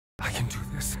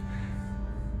this,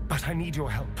 but I need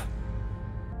your help.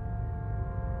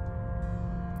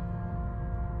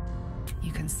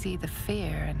 You can see the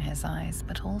fear in his eyes,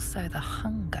 but also the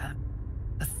hunger.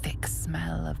 The thick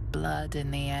smell of blood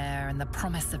in the air and the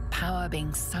promise of power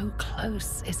being so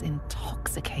close is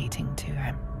intoxicating to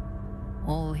him.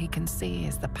 All he can see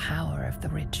is the power of the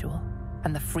ritual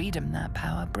and the freedom that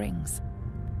power brings.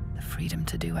 The freedom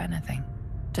to do anything,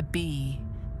 to be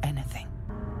anything.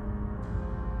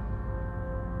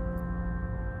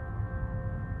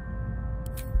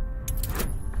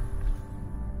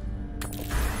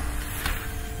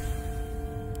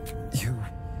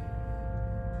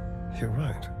 You're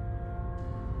right.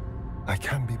 I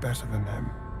can be better than them.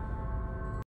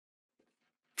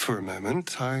 For a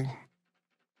moment, I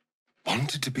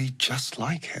wanted to be just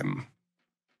like him.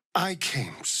 I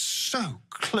came so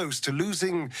close to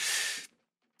losing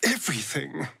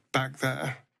everything back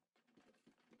there.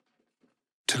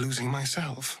 To losing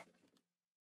myself.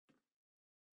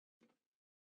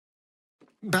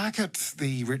 Back at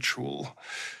the ritual,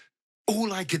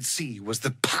 all I could see was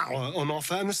the power on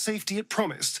offer and the safety it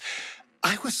promised.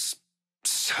 I was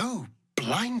so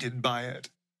blinded by it.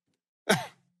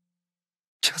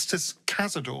 Just as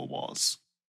Cazador was.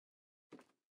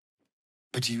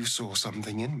 But you saw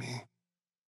something in me.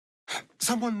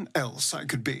 Someone else I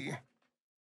could be.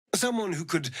 Someone who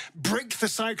could break the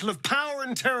cycle of power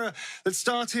and terror that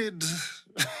started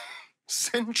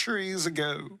centuries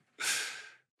ago.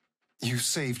 You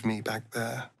saved me back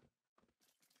there.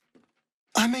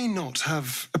 I may not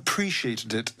have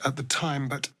appreciated it at the time,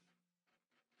 but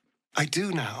I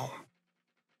do now.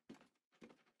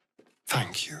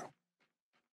 Thank you.